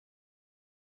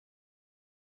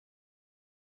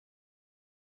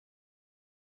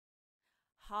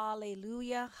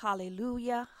Hallelujah,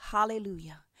 hallelujah,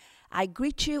 hallelujah. I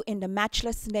greet you in the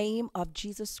matchless name of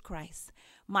Jesus Christ.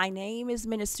 My name is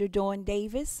Minister Dawn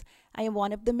Davis. I am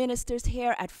one of the ministers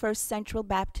here at First Central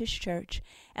Baptist Church,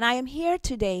 and I am here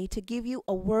today to give you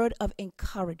a word of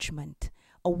encouragement,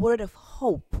 a word of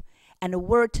hope, and a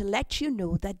word to let you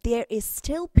know that there is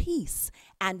still peace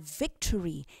and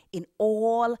victory in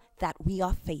all that we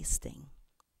are facing.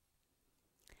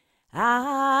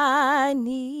 I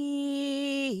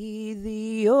need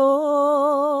thee,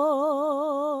 oh,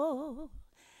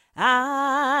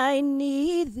 I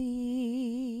need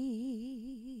thee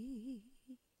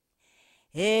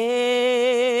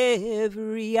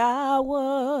every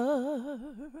hour.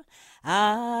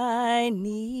 I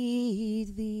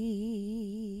need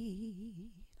thee.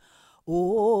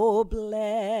 Oh,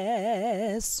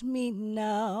 bless me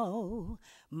now,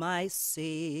 my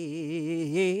Savior.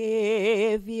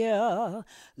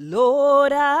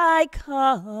 Lord, I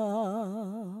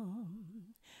come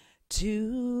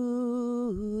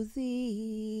to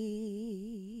thee.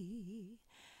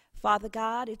 Father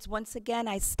God, it's once again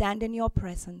I stand in your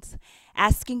presence,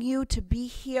 asking you to be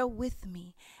here with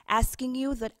me, asking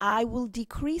you that I will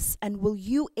decrease and will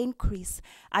you increase.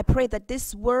 I pray that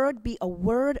this word be a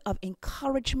word of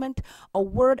encouragement, a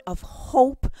word of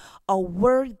hope, a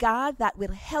word, God, that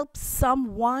will help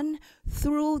someone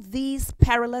through these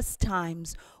perilous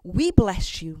times. We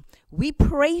bless you. We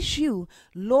praise you,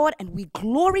 Lord, and we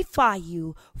glorify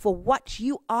you for what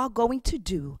you are going to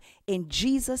do. In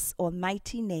Jesus'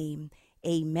 almighty name,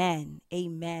 amen,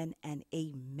 amen, and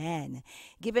amen.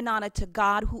 Giving honor to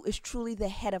God, who is truly the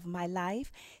head of my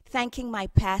life. Thanking my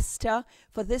pastor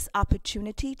for this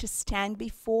opportunity to stand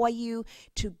before you,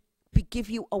 to give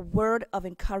you a word of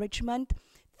encouragement.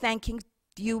 Thanking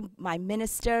you, my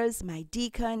ministers, my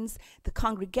deacons, the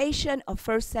congregation of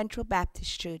First Central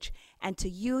Baptist Church, and to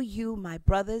you, my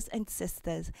brothers and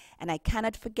sisters. And I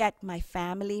cannot forget my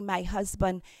family, my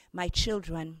husband, my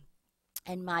children,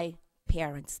 and my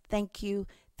parents. Thank you,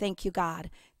 God.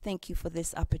 Thank you for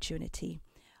this opportunity.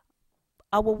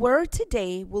 Our word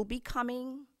today will be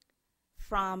coming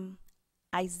from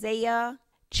Isaiah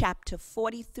chapter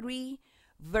 43,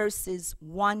 verses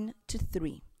 1 to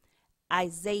 3.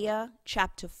 Isaiah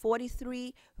chapter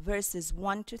 43, verses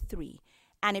 1 to 3.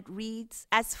 And it reads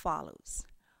as follows.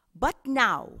 But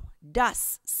now,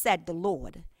 thus said the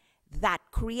Lord, that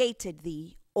created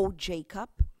thee, O Jacob,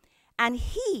 and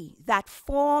he that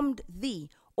formed thee,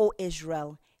 O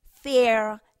Israel,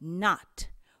 fear not,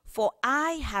 for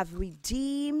I have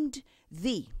redeemed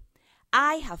thee.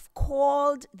 I have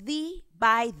called thee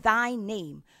by thy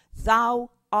name,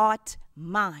 thou art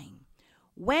mine.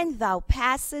 When thou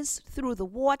passest through the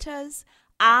waters,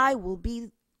 I will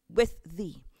be with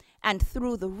thee, and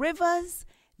through the rivers,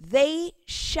 they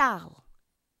shall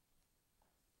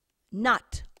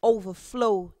not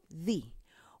overflow thee.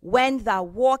 When thou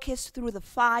walkest through the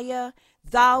fire,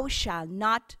 thou shalt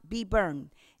not be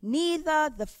burned, neither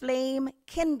the flame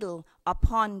kindle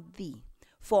upon thee.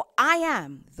 For I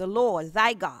am the Lord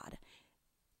thy God.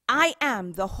 I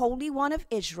am the Holy One of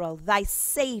Israel, thy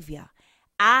Savior.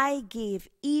 I gave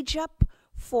Egypt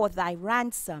for thy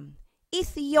ransom,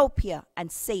 Ethiopia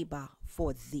and Seba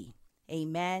for thee.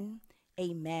 Amen,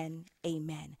 amen,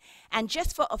 amen. And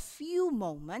just for a few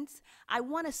moments, I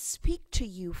want to speak to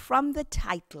you from the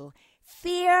title,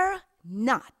 Fear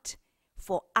Not,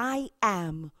 for I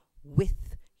am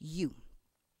with you.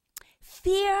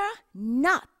 Fear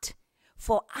not,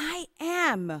 for I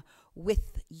am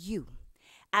with you.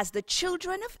 As the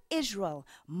children of Israel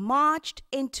marched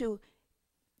into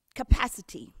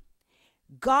capacity,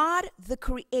 God the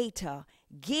Creator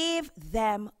gave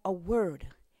them a word.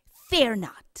 Fear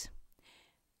not.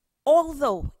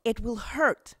 Although it will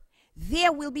hurt,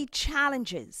 there will be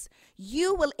challenges.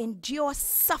 You will endure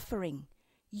suffering.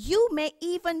 You may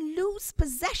even lose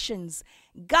possessions.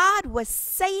 God was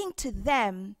saying to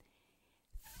them,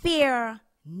 fear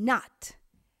not.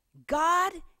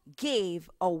 God gave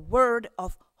a word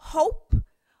of hope,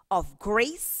 of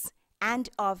grace, and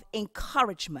of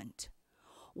encouragement.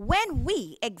 When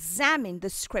we examine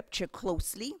the scripture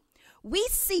closely, we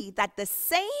see that the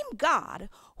same God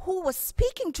who was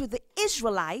speaking to the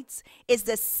Israelites is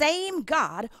the same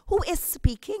God who is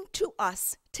speaking to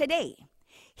us today.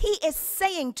 He is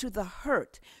saying to the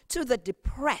hurt, to the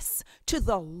depressed, to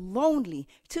the lonely,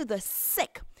 to the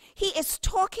sick. He is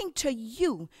talking to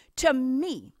you, to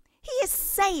me. He is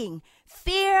saying,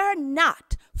 fear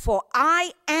not, for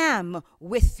I am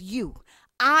with you.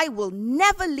 I will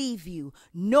never leave you,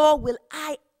 nor will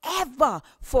I ever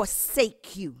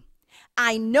forsake you.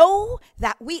 I know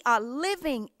that we are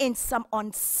living in some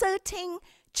uncertain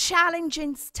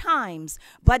challenging times,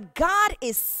 but God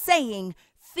is saying,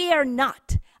 fear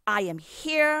not. I am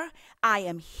here,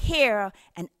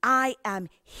 and I am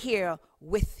here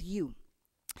with you.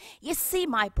 You see,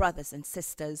 my brothers and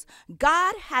sisters,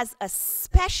 God has a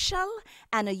special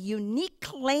and a unique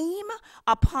claim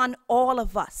upon all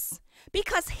of us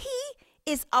because He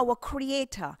is our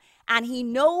creator and He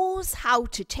knows how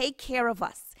to take care of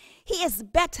us. He is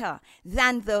better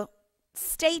than the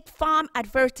State Farm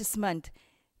advertisement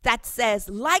that says,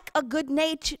 like a good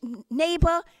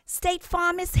neighbor, State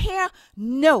Farm is here.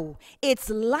 No, it's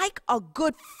like a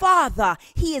good father.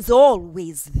 He is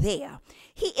always there.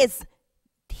 He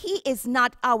is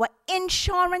not our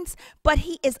insurance, but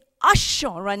He is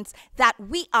assurance that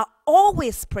we are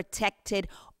always protected,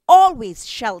 always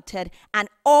sheltered, and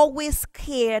always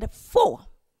cared for.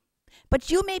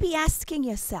 But you may be asking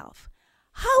yourself,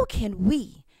 how can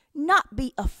we not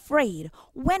be afraid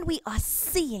when we are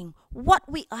seeing what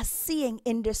we are seeing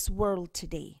in this world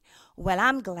today? Well,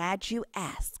 I'm glad you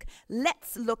asked.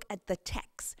 Let's look at the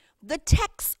text. The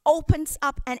text opens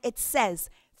up and it says,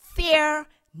 fear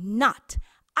not.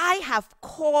 I have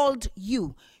called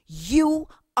you. You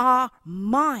are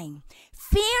mine.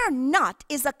 Fear not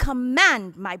is a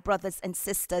command, my brothers and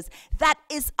sisters, that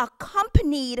is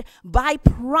accompanied by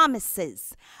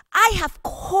promises. I have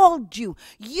called you.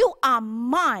 You are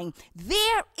mine.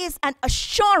 There is an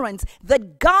assurance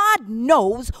that God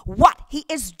knows what He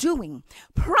is doing.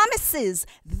 Promises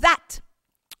that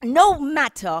no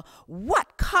matter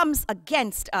what comes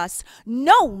against us,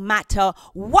 no matter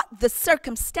what the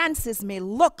circumstances may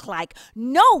look like,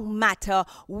 no matter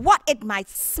what it might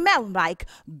smell like,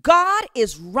 God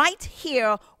is right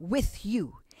here with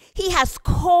you. He has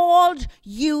called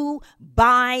you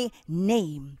by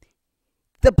name.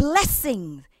 The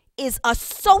blessing is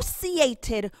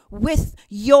associated with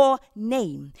your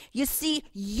name. You see,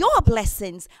 your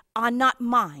blessings are not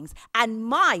mine, and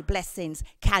my blessings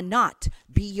cannot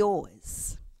be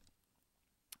yours.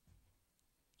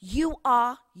 You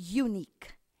are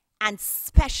unique and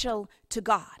special to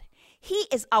God. He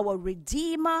is our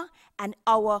Redeemer and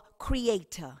our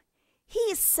Creator. He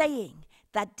is saying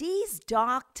that these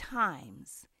dark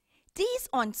times, these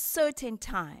uncertain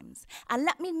times, and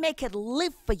let me make it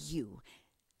live for you.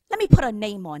 Let me put a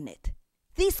name on it.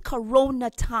 These corona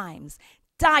times,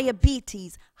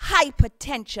 diabetes,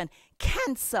 hypertension,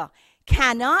 cancer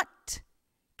cannot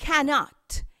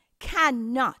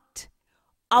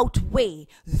outweigh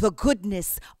the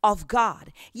goodness of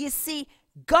God. You see,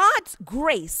 God's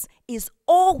grace is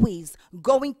always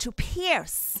going to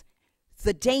pierce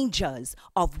the dangers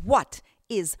of what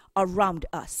is around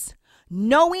us.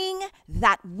 Knowing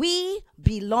that we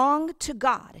belong to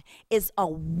God is a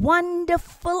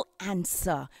wonderful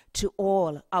answer to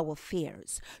all our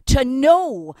fears. To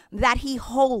know that He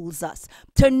holds us,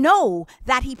 to know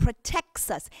that He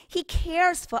protects us, He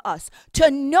cares for us,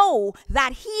 to know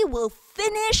that He will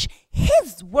finish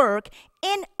His work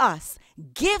in us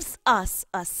gives us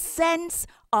a sense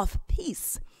of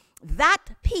peace. That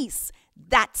peace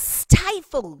that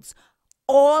stifles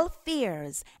all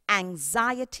fears,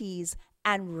 anxieties,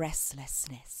 and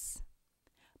restlessness.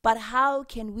 But how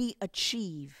can we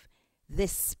achieve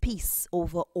this peace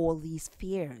over all these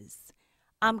fears?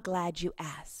 I'm glad you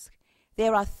asked.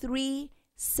 There are 3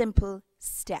 simple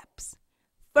steps.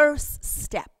 First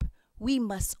step, we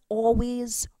must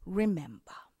always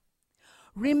remember.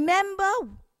 Remember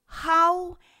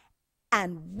how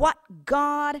and what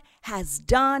God has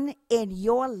done in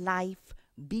your life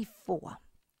before.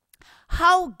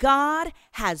 How God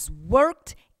has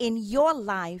worked in your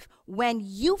life when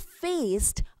you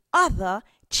faced other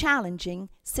challenging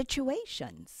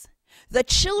situations. The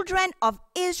children of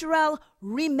Israel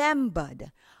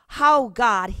remembered how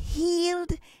God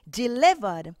healed,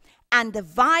 delivered, and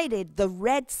divided the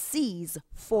Red Seas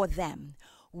for them.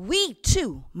 We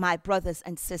too, my brothers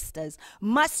and sisters,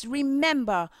 must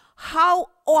remember how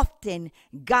often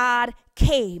God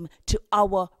came to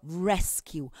our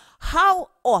rescue. How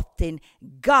often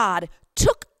God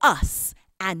took us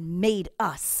and made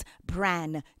us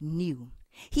brand new.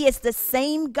 He is the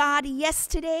same God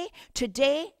yesterday,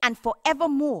 today, and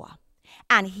forevermore.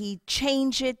 And He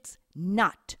changes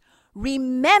not.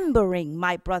 Remembering,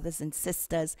 my brothers and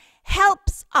sisters,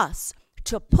 helps us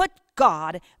to put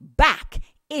God back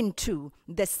into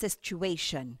the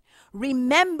situation.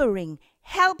 Remembering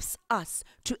helps us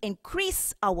to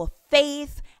increase our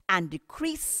faith and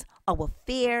decrease our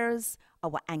fears,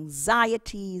 our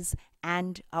anxieties,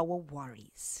 and our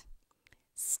worries.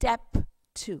 Step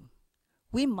 2,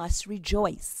 we must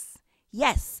rejoice.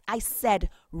 Yes, I said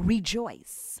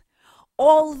rejoice.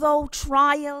 Although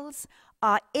trials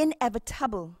are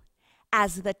inevitable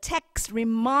as the text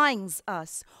reminds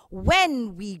us,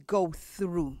 when we go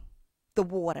through the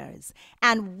waters,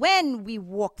 and when we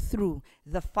walk through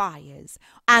the fires,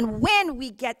 and when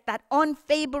we get that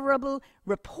unfavorable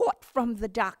report from the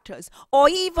doctors, or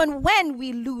even when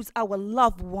we lose our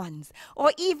loved ones,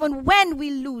 or even when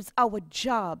we lose our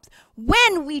jobs,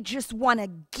 when we just want to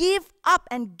give up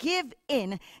and give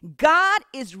in, God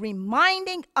is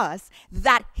reminding us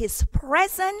that his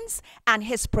presence and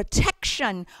his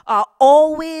protection are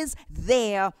always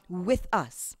there with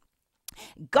us.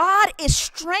 God is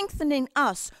strengthening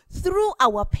us through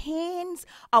our pains,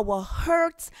 our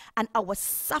hurts, and our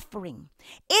suffering.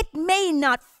 It may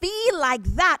not feel like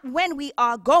that when we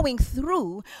are going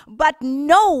through, but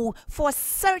know for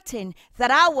certain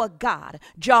that our God,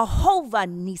 Jehovah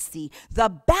Nissi, the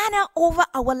banner over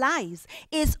our lives,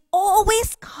 is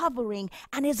always covering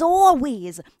and is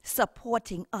always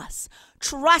supporting us.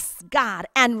 Trust God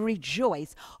and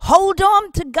rejoice. Hold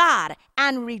on to God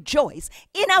and rejoice.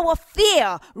 In our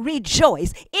fear,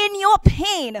 rejoice. In your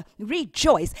pain,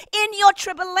 rejoice. In your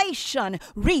tribulation,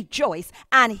 rejoice.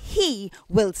 And he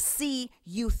will see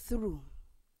you through.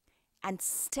 And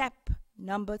step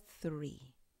number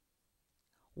 3,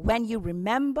 when you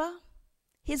remember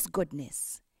his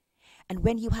goodness and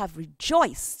when you have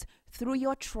rejoiced through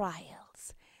your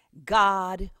trials,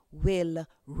 God will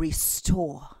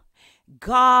restore.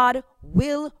 God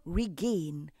will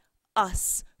regain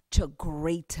us to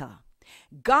greater.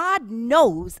 God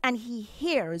knows and he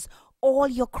hears all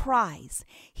your cries.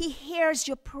 He hears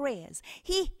your prayers.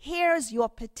 He hears your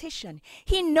petition.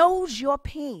 He knows your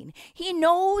pain. He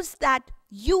knows that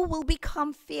you will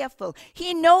become fearful.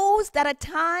 He knows that at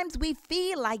times we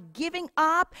feel like giving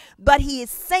up, but he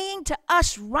is saying to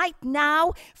us right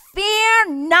now, fear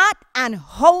not and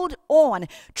hold on.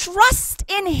 Trust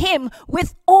in him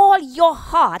with all your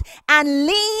heart and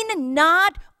lean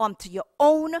not onto your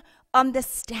own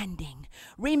understanding.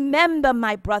 Remember,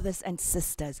 my brothers and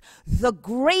sisters, the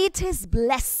greatest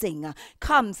blessing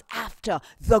comes after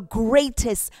the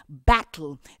greatest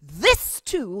battle. This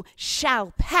too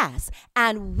shall pass,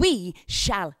 and we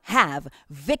shall have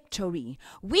victory.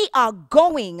 We are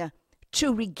going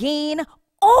to regain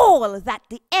all that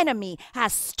the enemy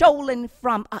has stolen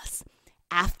from us.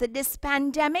 After this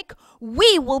pandemic,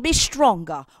 we will be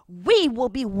stronger. We will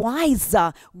be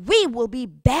wiser. We will be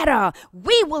better.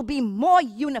 We will be more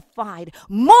unified.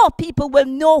 More people will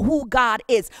know who God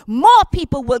is. More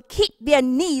people will keep their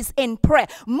knees in prayer.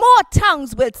 More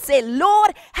tongues will say,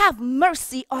 Lord, have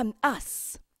mercy on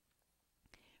us.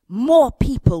 More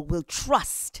people will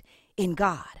trust in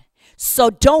God.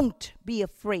 So don't be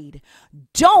afraid.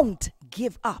 Don't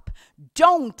give up.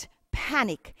 Don't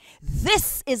panic.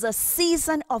 This is a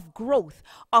season of growth,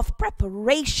 of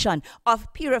preparation,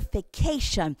 of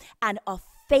purification, and of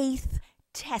faith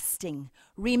testing.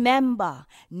 Remember,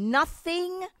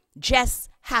 nothing just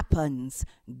happens.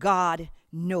 God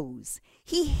knows.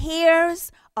 He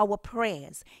hears our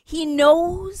prayers. He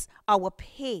knows our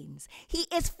pains. He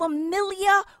is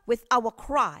familiar with our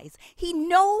cries. He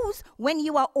knows when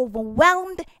you are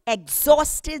overwhelmed,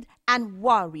 exhausted, and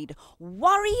worried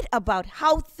about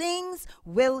how things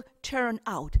will turn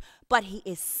out. But he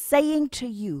is saying to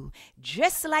you,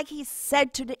 just like he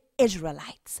said to the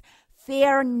Israelites,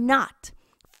 fear not,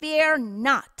 fear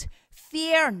not,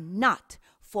 fear not,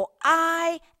 for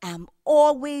I am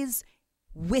always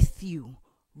with you.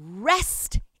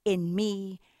 Rest in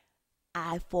me,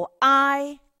 for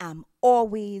I am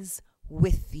always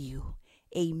with you.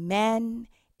 Amen,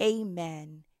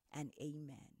 amen, and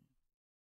amen.